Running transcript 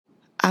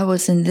I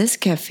was in this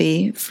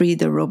cafe, Free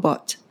the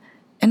Robot,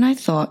 and I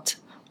thought,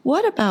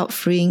 what about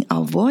freeing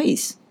our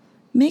voice?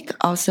 Make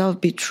ourselves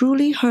be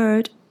truly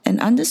heard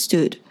and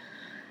understood.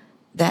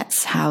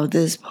 That's how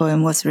this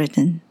poem was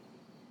written.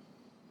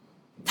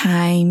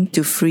 Time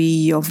to free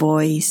your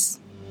voice.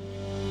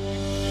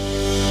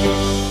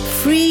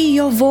 Free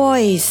your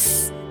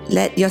voice.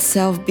 Let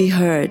yourself be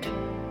heard.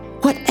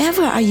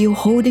 Whatever are you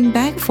holding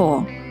back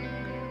for?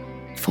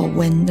 For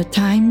when the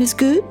time is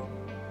good?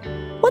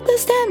 What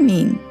does that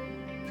mean?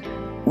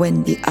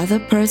 When the other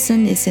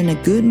person is in a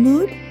good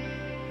mood?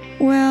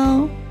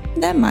 Well,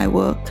 that might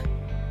work.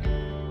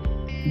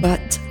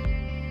 But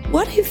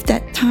what if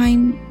that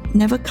time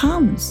never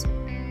comes?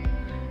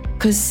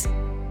 'Cause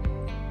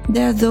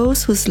there are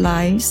those whose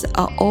lives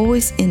are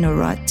always in a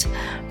rut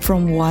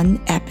from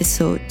one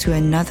episode to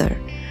another.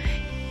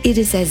 It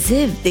is as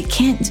if they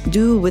can't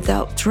do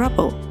without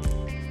trouble.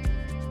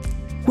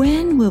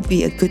 When will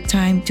be a good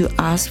time to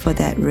ask for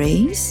that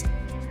raise?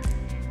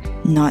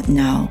 Not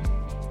now.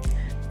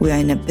 We are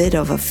in a bit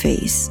of a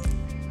phase.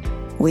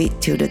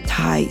 Wait till the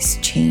tides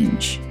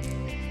change.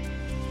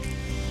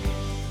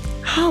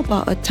 How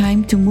about a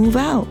time to move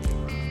out?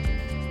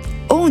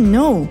 Oh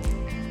no!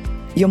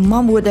 Your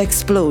mom would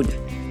explode.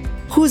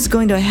 Who's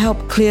going to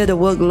help clear the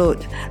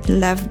workload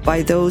left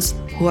by those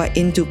who are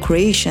into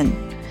creation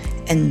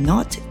and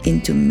not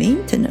into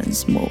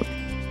maintenance mode?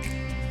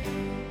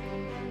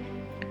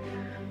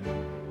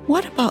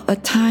 What about a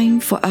time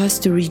for us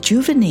to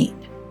rejuvenate?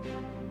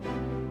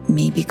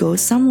 Maybe go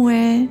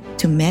somewhere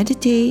to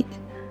meditate?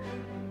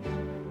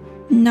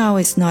 Now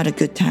is not a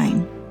good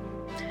time.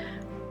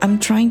 I'm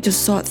trying to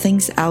sort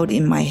things out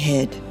in my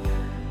head.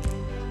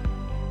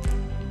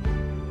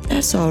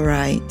 That's all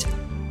right.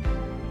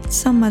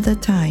 Some other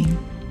time.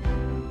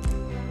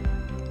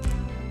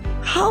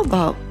 How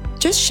about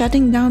just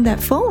shutting down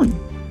that phone?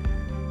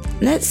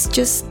 Let's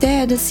just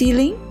stare at the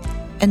ceiling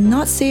and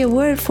not say a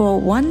word for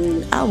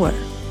 1 hour.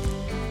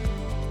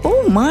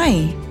 Oh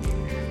my!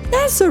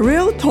 That's a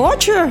real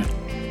torture!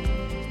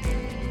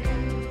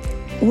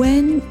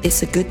 When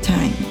is a good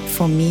time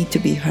for me to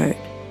be heard?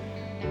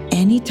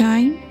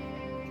 Anytime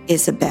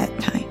is a bad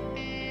time.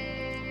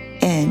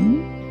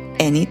 And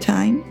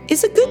anytime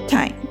is a good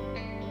time.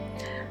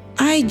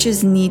 I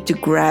just need to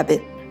grab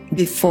it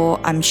before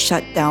I'm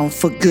shut down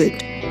for good.